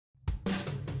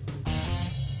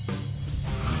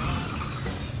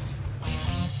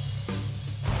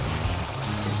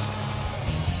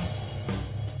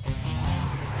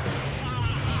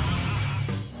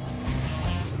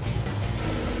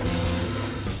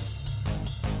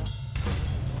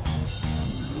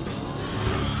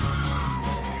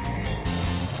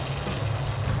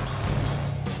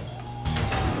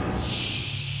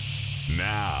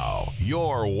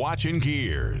You're watching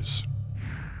Gearz.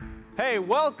 Hey,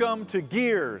 welcome to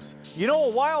Gearz. You know, a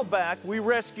while back we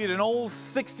rescued an old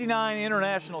 '69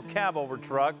 International Cabover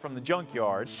truck from the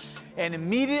junkyard and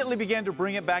immediately began to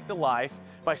bring it back to life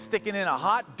by sticking in a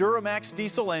hot Duramax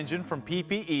diesel engine from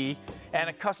PPE and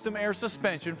a custom air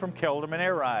suspension from Kelderman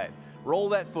Air Ride. Roll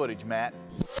that footage, Matt.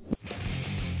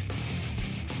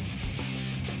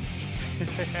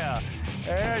 Yeah,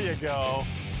 there you go.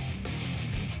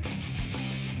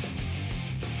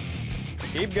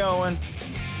 Keep going.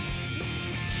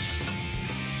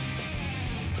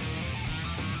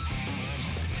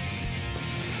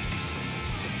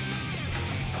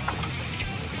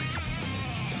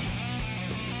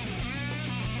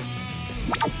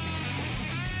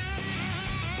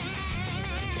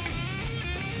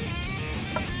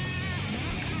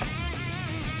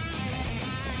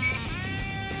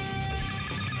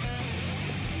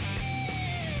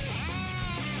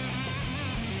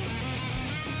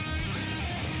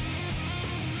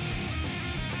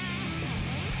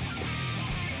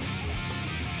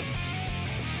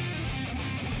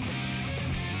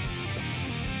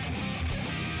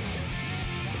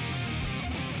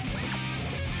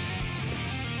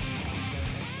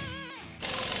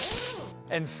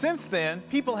 And since then,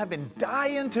 people have been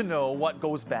dying to know what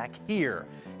goes back here.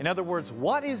 In other words,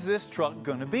 what is this truck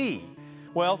going to be?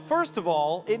 Well, first of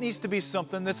all, it needs to be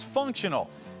something that's functional.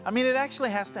 I mean, it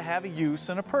actually has to have a use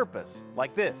and a purpose,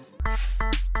 like this.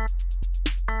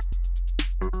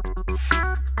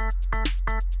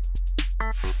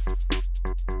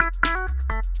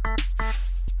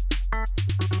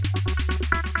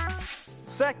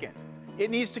 Second,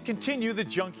 it needs to continue the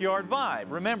junkyard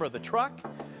vibe. Remember, the truck,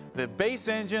 the base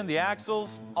engine, the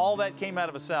axles, all that came out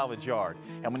of a salvage yard.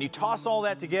 And when you toss all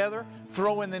that together,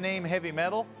 throw in the name heavy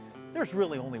metal, there's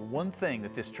really only one thing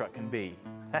that this truck can be.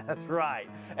 That's right,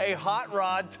 a hot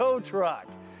rod tow truck.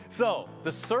 So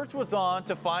the search was on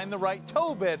to find the right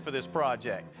tow bed for this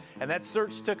project. And that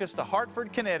search took us to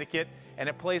Hartford, Connecticut, and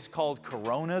a place called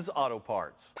Corona's Auto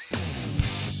Parts.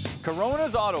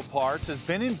 Corona's Auto Parts has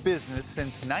been in business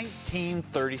since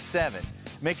 1937.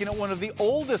 Making it one of the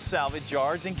oldest salvage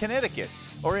yards in Connecticut,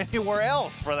 or anywhere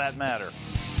else for that matter.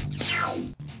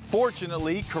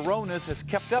 Fortunately, Corona's has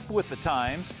kept up with the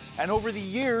times, and over the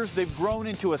years they've grown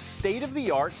into a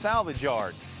state-of-the-art salvage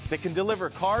yard that can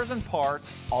deliver cars and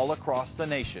parts all across the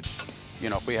nation. You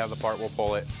know, if we have the part, we'll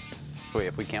pull it.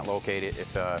 If we can't locate it,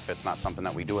 if it's not something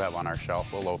that we do have on our shelf,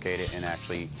 we'll locate it and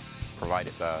actually provide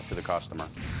it to the customer.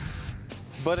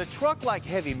 But a truck like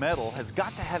heavy metal has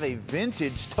got to have a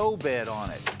vintage tow bed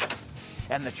on it.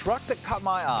 And the truck that caught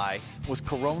my eye was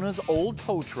Corona's old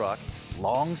tow truck,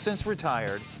 long since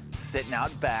retired, sitting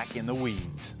out back in the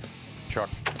weeds. Truck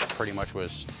pretty much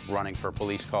was running for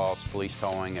police calls, police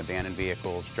towing, abandoned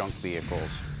vehicles, junk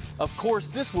vehicles. Of course,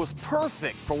 this was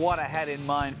perfect for what I had in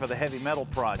mind for the heavy metal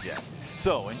project.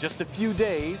 So, in just a few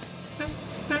days,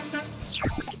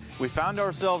 we found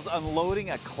ourselves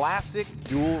unloading a classic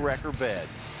dual wrecker bed.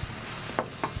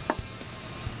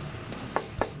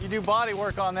 You do body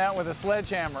work on that with a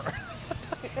sledgehammer.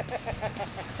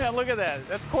 Man, look at that.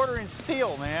 That's 1/4-inch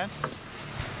steel, man.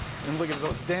 And look at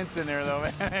those dents in there, though,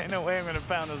 man. Ain't no way I'm going to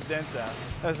pound those dents out.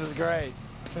 This is great.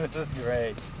 This is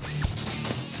great.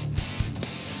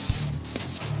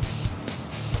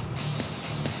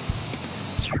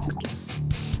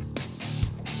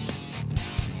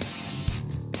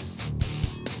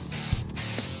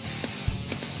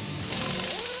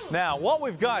 Now, what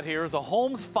we've got here is a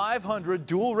Holmes 500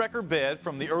 dual wrecker bed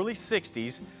from the early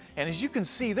 60s, and as you can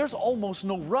see, there's almost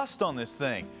no rust on this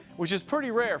thing, which is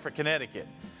pretty rare for Connecticut.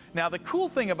 Now, the cool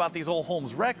thing about these old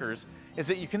Holmes wreckers is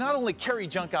that you can not only carry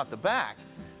junk out the back,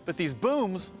 but these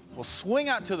booms will swing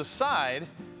out to the side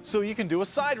so you can do a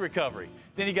side recovery.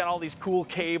 Then you got all these cool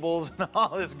cables and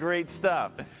all this great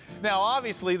stuff. Now,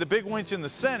 obviously, the big winch in the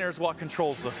center is what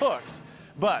controls the hooks,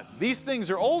 but these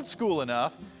things are old school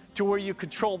enough to where you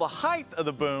control the height of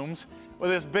the booms with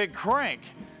this big crank.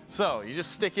 So you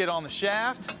just stick it on the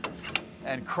shaft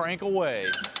and crank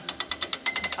away.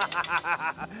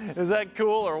 Is that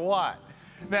cool or what?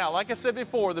 Now, like I said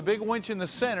before, the big winch in the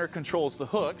center controls the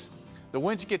hooks. The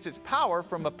winch gets its power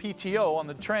from a PTO on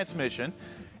the transmission,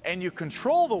 and you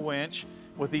control the winch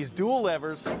with these dual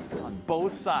levers on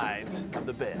both sides of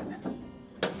the bed.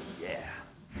 Yeah.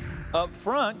 Up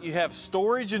front, you have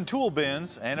storage and tool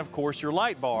bins, and of course your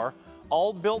light bar,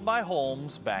 all built by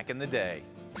Holmes back in the day.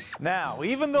 Now,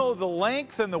 even though the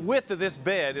length and the width of this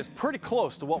bed is pretty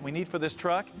close to what we need for this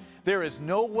truck, there is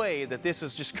no way that this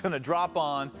is just going to drop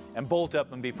on and bolt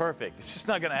up and be perfect. It's just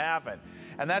not going to happen.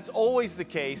 And that's always the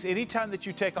case anytime that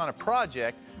you take on a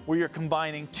project where you're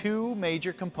combining two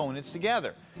major components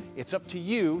together. It's up to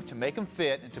you to make them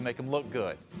fit and to make them look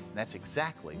good. And that's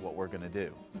exactly what we're going to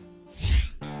do.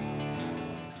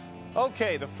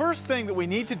 Okay, the first thing that we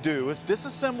need to do is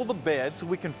disassemble the bed so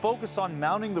we can focus on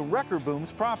mounting the wrecker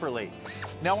booms properly.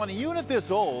 Now, on a unit this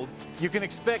old, you can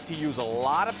expect to use a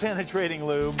lot of penetrating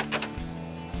lube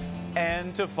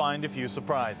and to find a few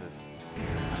surprises.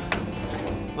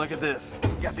 Look at this.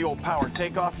 Got the old power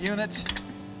takeoff unit.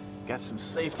 Got some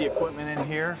safety equipment in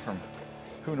here from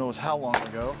who knows how long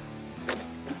ago.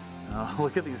 Oh,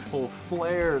 look at these whole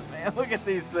flares, man. Look at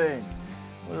these things.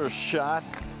 What a shot.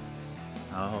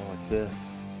 Oh, what's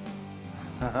this?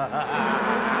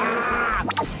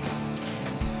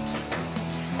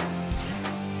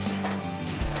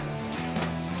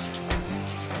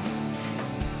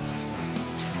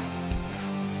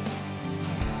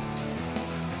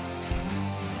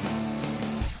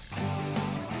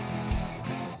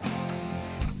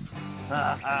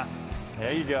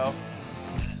 There you go.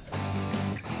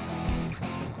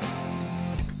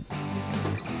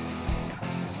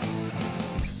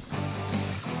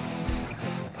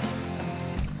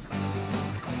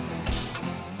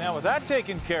 Now with that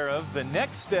taken care of, the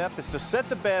next step is to set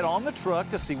the bed on the truck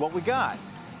to see what we got.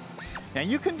 Now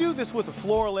you can do this with a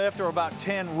floor lift or about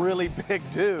 10 really big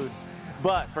dudes,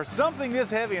 but for something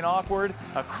this heavy and awkward,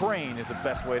 a crane is the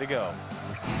best way to go.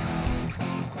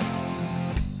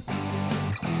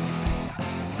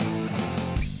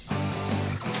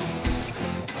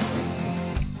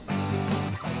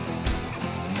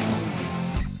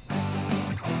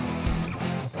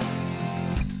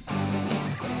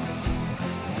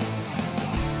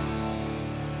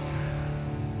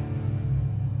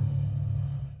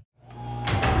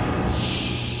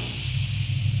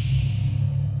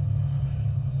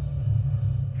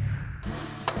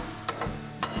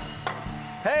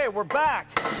 Hey, we're back,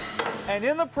 and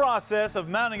in the process of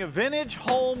mounting a vintage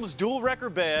Holmes dual wrecker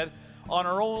bed on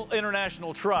our old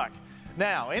international truck.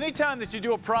 Now, anytime that you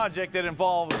do a project that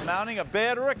involves mounting a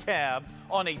bed or a cab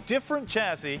on a different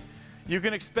chassis, you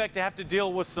can expect to have to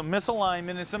deal with some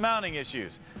misalignment and some mounting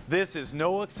issues. This is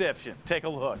no exception. Take a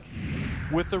look.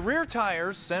 With the rear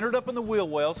tires centered up in the wheel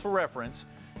wells for reference,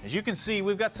 as you can see,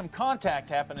 we've got some contact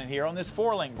happening here on this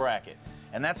four-link bracket,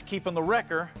 and that's keeping the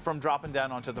wrecker from dropping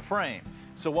down onto the frame.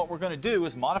 So what we're going to do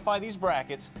is modify these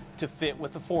brackets to fit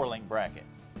with the four-link bracket.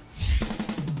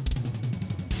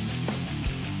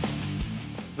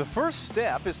 The first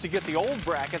step is to get the old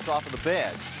brackets off of the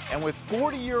bed. And with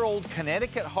 40-year-old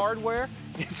Connecticut hardware,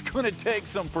 it's going to take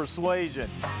some persuasion.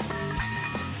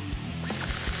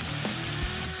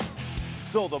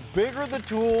 So the bigger the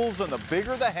tools and the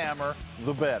bigger the hammer,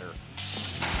 the better.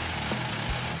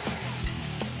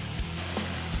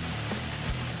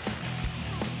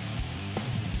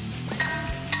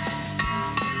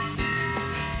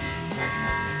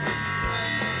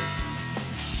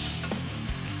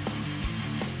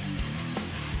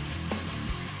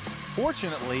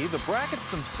 Fortunately, the brackets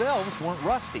themselves weren't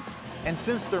rusty, and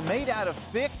since they're made out of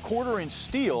thick quarter-inch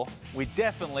steel, we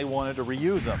definitely wanted to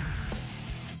reuse them.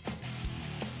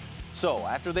 So,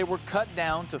 after they were cut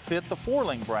down to fit the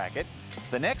four-link bracket,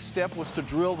 the next step was to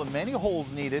drill the many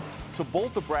holes needed to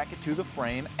bolt the bracket to the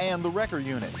frame and the wrecker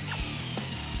unit.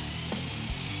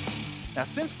 Now,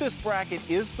 since this bracket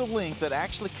is the link that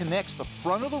actually connects the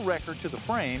front of the wrecker to the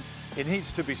frame, it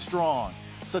needs to be strong.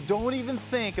 So don't even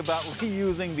think about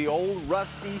reusing the old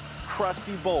rusty,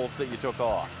 crusty bolts that you took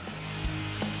off.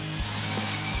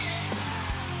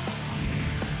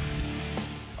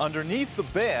 Underneath the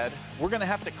bed, we're going to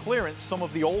have to clearance some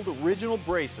of the old original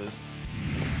braces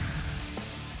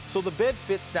so the bed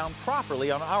fits down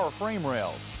properly on our frame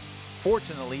rails.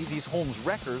 Fortunately, these Holmes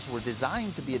wreckers were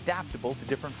designed to be adaptable to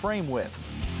different frame widths.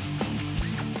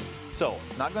 So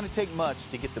it's not going to take much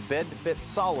to get the bed to fit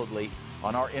solidly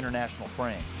on our international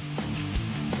frame.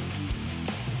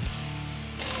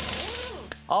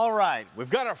 All right, we've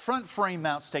got our front frame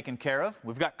mounts taken care of.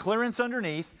 We've got clearance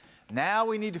underneath. Now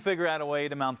we need to figure out a way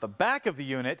to mount the back of the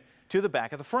unit to the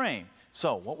back of the frame.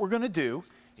 So what we're going to do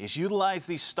is utilize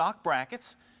these stock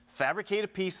brackets, fabricate a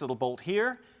piece that'll bolt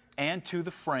here and to the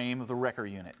frame of the wrecker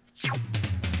unit.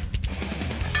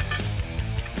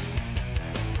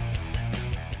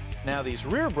 Now these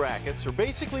rear brackets are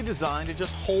basically designed to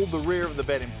just hold the rear of the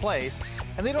bed in place,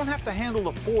 and they don't have to handle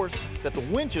the force that the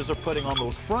winches are putting on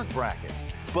those front brackets,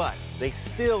 but they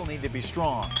still need to be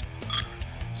strong.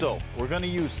 So we're going to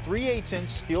use 3/8"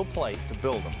 steel plate to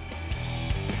build them.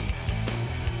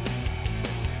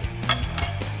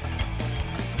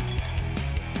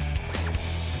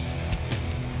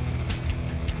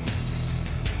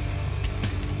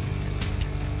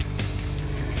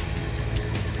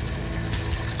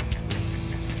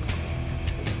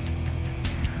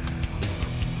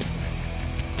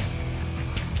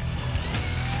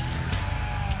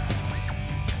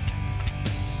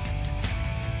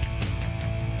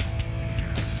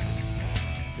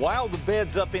 While the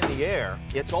bed's up in the air,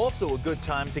 it's also a good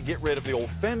time to get rid of the old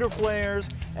fender flares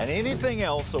and anything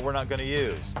else that we're not going to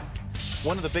use.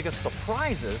 One of the biggest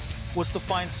surprises was to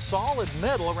find solid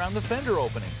metal around the fender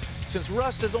openings, since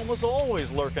rust is almost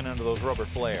always lurking under those rubber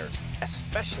flares,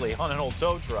 especially on an old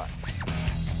tow truck.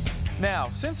 Now,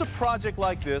 since a project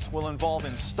like this will involve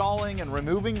installing and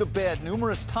removing the bed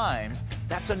numerous times,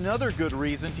 that's another good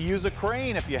reason to use a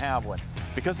crane if you have one,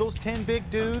 because those 10 big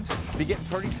dudes be getting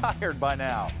pretty tired by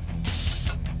now.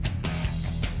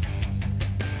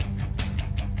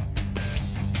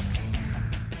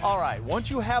 All right,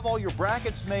 once you have all your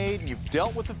brackets made and you've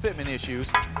dealt with the fitment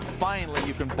issues, finally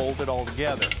you can bolt it all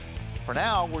together. For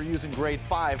now, we're using grade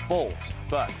 5 bolts,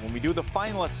 but when we do the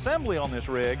final assembly on this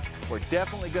rig, we're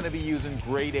definitely going to be using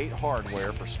grade 8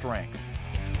 hardware for strength.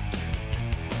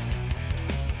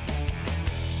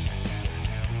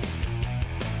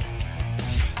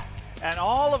 And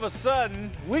all of a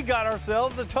sudden, we got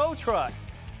ourselves a tow truck.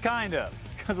 Kind of,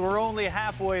 because we're only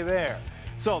halfway there.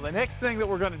 So the next thing that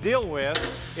we're going to deal with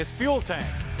is fuel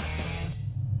tanks.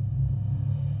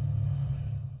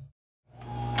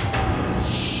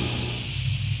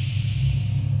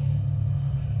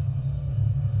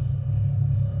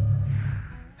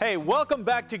 Hey, welcome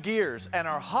back to Gearz and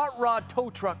our hot rod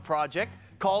tow truck project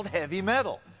called Heavy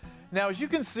Metal. Now, as you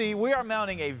can see, we are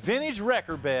mounting a vintage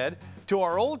wrecker bed to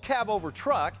our old Cabover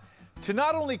truck to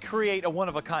not only create a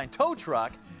one-of-a-kind tow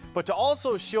truck, but to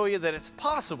also show you that it's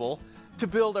possible to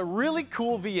build a really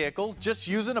cool vehicle just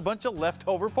using a bunch of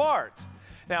leftover parts.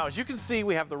 Now, as you can see,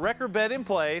 we have the wrecker bed in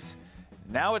place.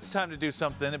 Now it's time to do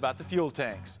something about the fuel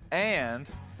tanks. And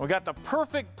we got the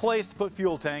perfect place to put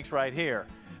fuel tanks right here.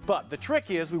 But the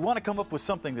trick is we want to come up with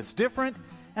something that's different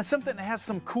and something that has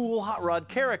some cool hot rod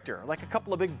character, like a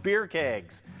couple of big beer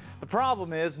kegs. The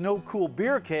problem is no cool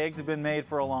beer kegs have been made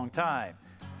for a long time.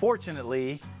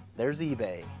 Fortunately, there's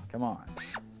eBay. Come on.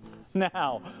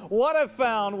 Now, what I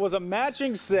found was a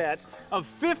matching set of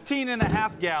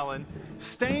 15.5-gallon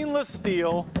stainless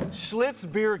steel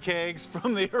Schlitz beer kegs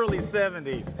from the early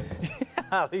 70s.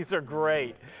 Yeah, these are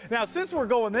great. Now, since we're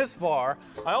going this far,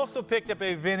 I also picked up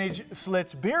a vintage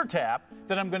Schlitz beer tap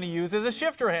that I'm going to use as a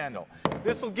shifter handle.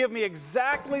 This will give me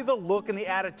exactly the look and the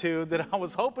attitude that I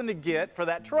was hoping to get for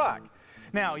that truck.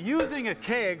 Now, using a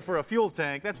keg for a fuel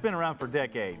tank, that's been around for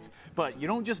decades. But you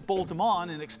don't just bolt them on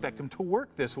and expect them to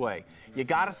work this way. You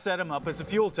gotta set them up as a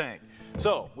fuel tank.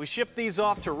 So, we shipped these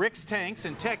off to Rick's Tanks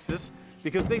in Texas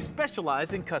because they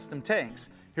specialize in custom tanks.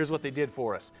 Here's what they did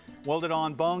for us. Welded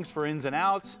on bungs for ins and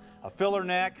outs, a filler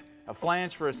neck, a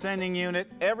flange for a sending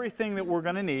unit, everything that we're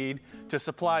gonna need to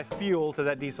supply fuel to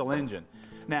that diesel engine.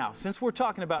 Now, since we're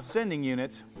talking about sending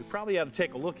units, we probably ought to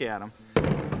take a look at them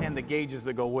and the gauges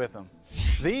that go with them.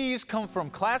 These come from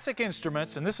Classic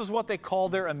Instruments, and this is what they call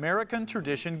their American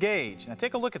Tradition gauge. Now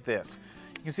take a look at this.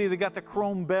 You can see they got the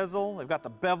chrome bezel, they've got the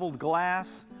beveled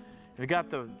glass, they've got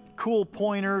the cool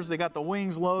pointers, they got the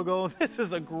Wings logo. This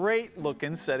is a great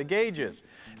looking set of gauges.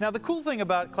 Now the cool thing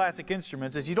about Classic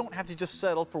Instruments is you don't have to just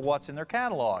settle for what's in their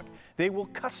catalog. They will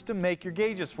custom make your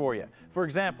gauges for you. For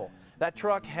example, that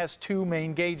truck has 2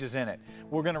 main gauges in it.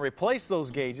 We're going to replace those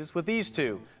gauges with these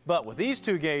 2. But with these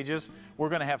 2 gauges, we're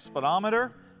going to have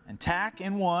speedometer and tach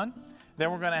in one. Then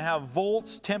we're going to have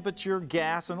volts, temperature,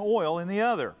 gas, and oil in the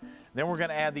other. Then we're going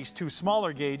to add these 2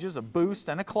 smaller gauges, a boost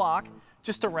and a clock,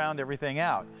 just to round everything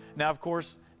out. Now, of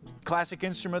course, Classic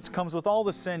Instruments comes with all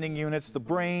the sending units, the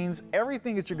brains,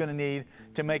 everything that you're going to need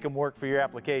to make them work for your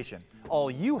application. All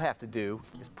you have to do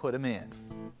is put them in.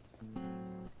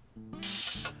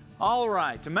 All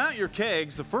right, to mount your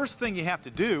kegs, the first thing you have to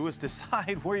do is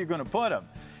decide where you're going to put them.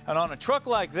 And on a truck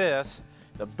like this,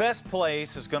 the best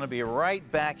place is going to be right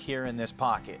back here in this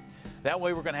pocket. That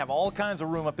way we're going to have all kinds of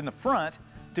room up in the front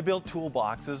to build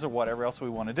toolboxes or whatever else we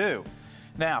want to do.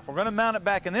 Now, if we're going to mount it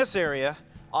back in this area,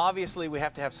 obviously we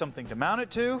have to have something to mount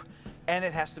it to, and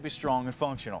it has to be strong and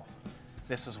functional.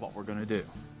 This is what we're going to do.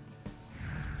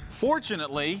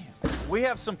 Fortunately, we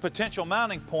have some potential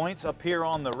mounting points up here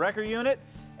on the wrecker unit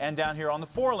and down here on the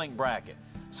 4-link bracket.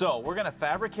 So we're going to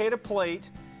fabricate a plate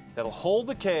that'll hold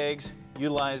the kegs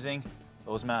utilizing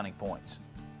those mounting points.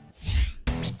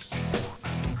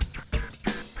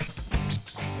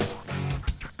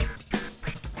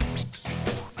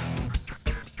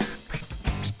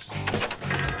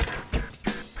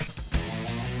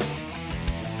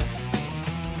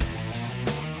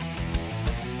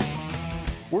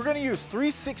 We're going to use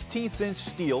 3/16"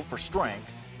 steel for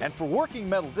strength, and for working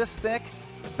metal this thick,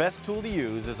 the best tool to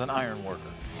use is an iron worker.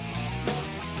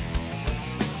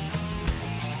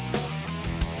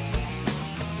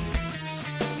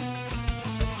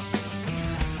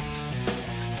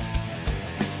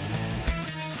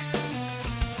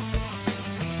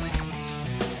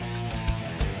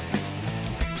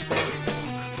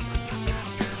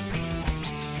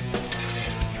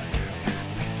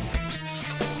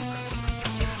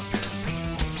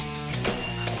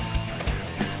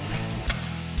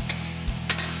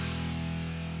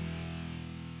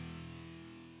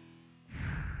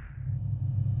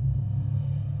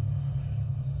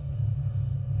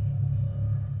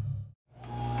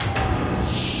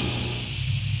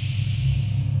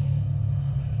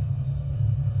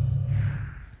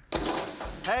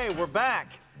 Okay, we're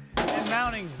back and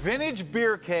mounting vintage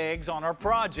beer kegs on our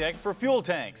project for fuel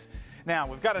tanks. Now,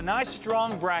 we've got a nice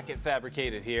strong bracket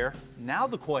fabricated here. Now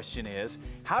the question is,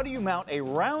 how do you mount a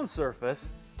round surface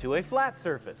to a flat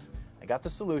surface? I got the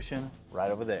solution right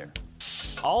over there.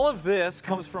 All of this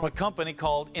comes from a company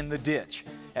called In the Ditch,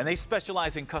 and they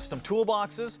specialize in custom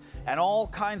toolboxes and all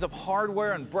kinds of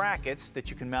hardware and brackets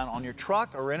that you can mount on your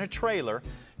truck or in a trailer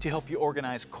to help you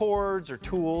organize cords or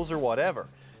tools or whatever.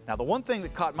 Now, the one thing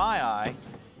that caught my eye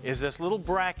is this little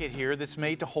bracket here that's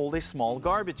made to hold a small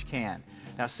garbage can.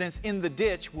 Now, since In the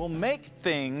Ditch will make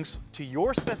things to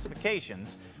your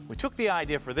specifications, we took the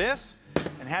idea for this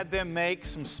and had them make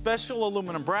some special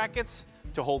aluminum brackets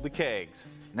to hold the kegs.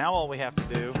 Now all we have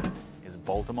to do is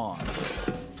bolt them on.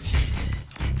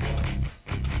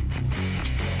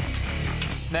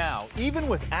 Now, even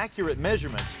with accurate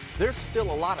measurements, there's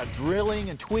still a lot of drilling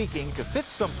and tweaking to fit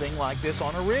something like this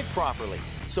on a rig properly.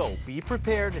 So be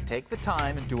prepared to take the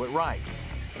time and do it right.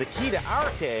 The key to our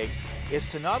kegs is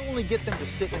to not only get them to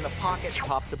sit in the pocket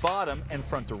top to bottom and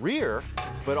front to rear,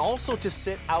 but also to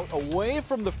sit out away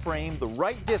from the frame the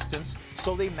right distance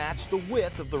so they match the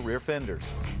width of the rear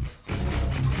fenders.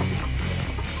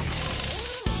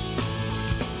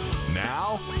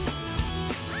 Now,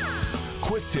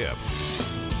 quick tip.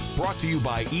 Brought to you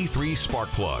by E3 Spark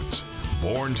Plugs,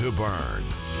 born to burn.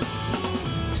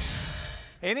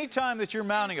 Anytime that you're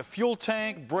mounting a fuel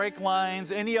tank, brake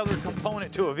lines, any other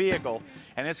component to a vehicle,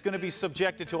 and it's going to be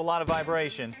subjected to a lot of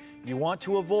vibration, you want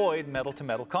to avoid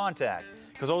metal-to-metal contact,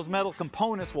 because those metal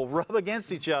components will rub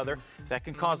against each other. That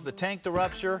can cause the tank to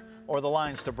rupture or the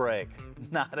lines to break.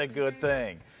 Not a good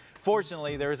thing.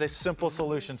 Fortunately, there is a simple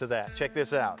solution to that. Check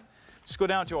this out. Just go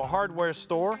down to a hardware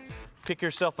store, pick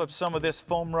yourself up some of this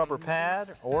foam rubber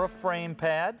pad or a frame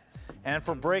pad, and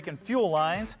for brake and fuel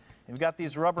lines, you've got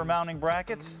these rubber mounting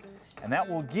brackets, and that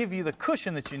will give you the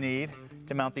cushion that you need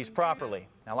to mount these properly.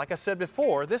 Now, like I said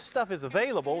before, this stuff is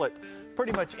available at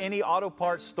pretty much any auto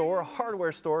parts store,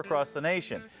 hardware store across the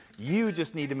nation. You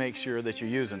just need to make sure that you're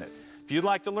using it. If you'd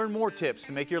like to learn more tips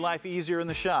to make your life easier in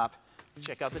the shop,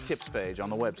 check out the tips page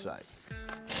on the website.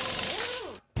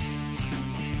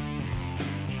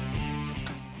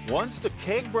 Once the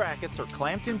keg brackets are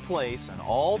clamped in place and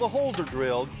all the holes are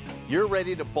drilled, you're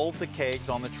ready to bolt the kegs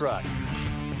on the truck.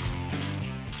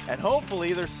 And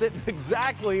hopefully they're sitting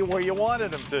exactly where you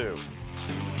wanted them to.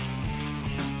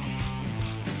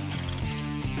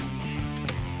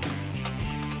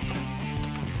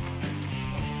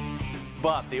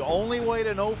 But the only way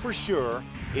to know for sure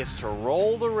is to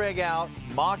roll the rig out,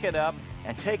 mock it up,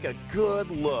 and take a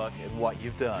good look at what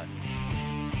you've done.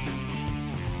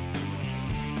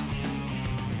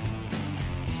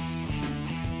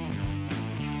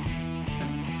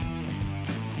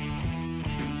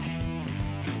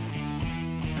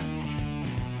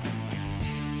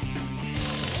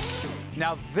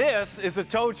 Now this is a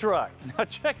tow truck. Now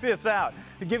check this out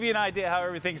to give you an idea how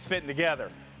everything's fitting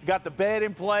together. We've got the bed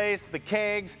in place, the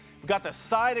kegs, we've got the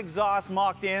side exhaust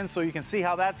mocked in so you can see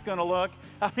how that's going to look.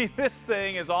 I mean, this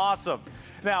thing is awesome.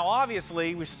 Now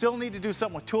obviously we still need to do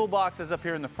something with toolboxes up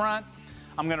here in the front.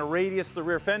 I'm going to radius the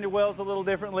rear fender wells a little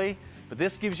differently, but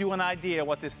this gives you an idea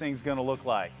what this thing's going to look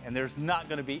like. And there's not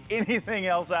going to be anything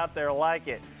else out there like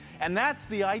it. And that's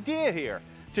the idea here,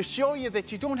 to show you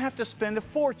that you don't have to spend a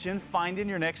fortune finding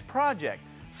your next project.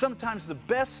 Sometimes the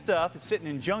best stuff is sitting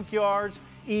in junkyards,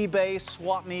 eBay,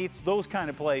 swap meets, those kind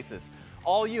of places.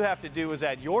 All you have to do is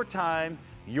add your time,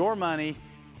 your money,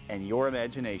 and your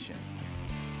imagination.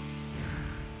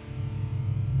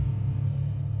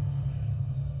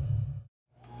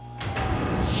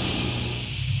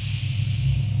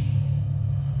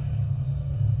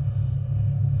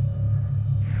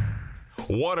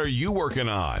 What are you working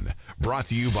on? Brought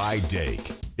to you by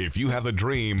Dake. If you have the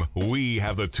dream, we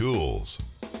have the tools.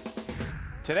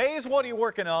 Today's What Are You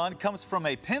Working On comes from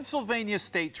a Pennsylvania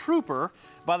State Trooper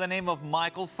by the name of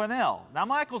Michael Fennell. Now,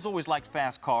 Michael's always liked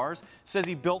fast cars, says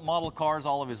he built model cars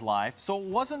all of his life, so it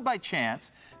wasn't by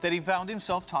chance that he found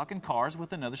himself talking cars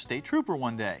with another state trooper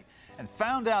one day and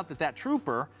found out that that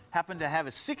trooper happened to have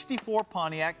a '64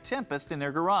 Pontiac Tempest in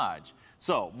their garage.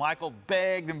 So Michael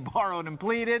begged and borrowed and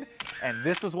pleaded, and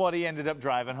this is what he ended up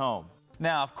driving home.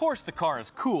 Now, of course, the car is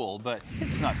cool, but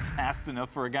it's not fast enough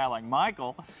for a guy like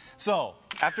Michael. So,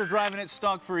 after driving it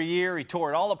stock for a year, he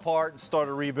tore it all apart and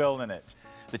started rebuilding it.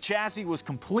 The chassis was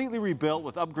completely rebuilt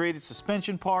with upgraded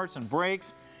suspension parts and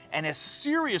brakes, and a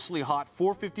seriously hot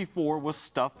 454 was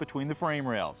stuffed between the frame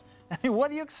rails. I mean,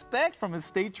 what do you expect from a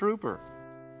state trooper?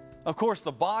 Of course,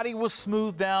 the body was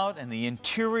smoothed out and the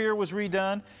interior was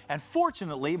redone, and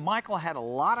fortunately, Michael had a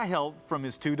lot of help from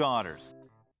his two daughters.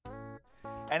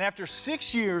 And after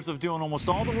 6 years of doing almost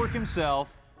all the work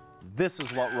himself, this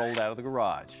is what rolled out of the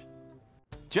garage.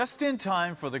 Just in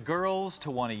time for the girls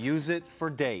to want to use it for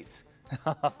dates.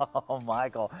 Oh,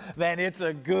 Michael, man, it's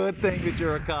a good thing that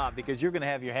you're a cop because you're going to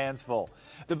have your hands full.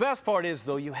 The best part is,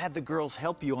 though, you had the girls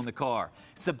help you on the car.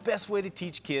 It's the best way to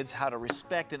teach kids how to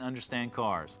respect and understand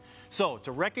cars. So,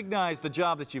 to recognize the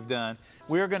job that you've done,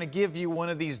 we're going to give you one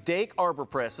of these Dake arbor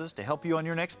presses to help you on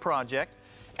your next project.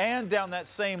 And down that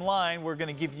same line, we're going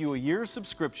to give you a year's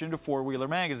subscription to Four Wheeler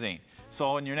Magazine. So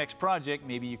on your next project,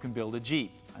 maybe you can build a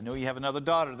Jeep. I know you have another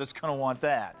daughter that's going to want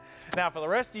that. Now, for the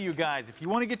rest of you guys, if you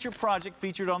want to get your project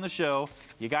featured on the show,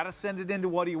 you got to send it into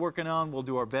What Are You Working On? We'll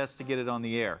do our best to get it on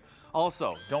the air.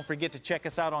 Also, don't forget to check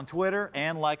us out on Twitter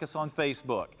and like us on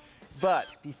Facebook. But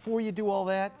before you do all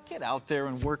that, get out there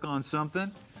and work on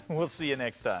something. We'll see you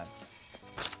next time.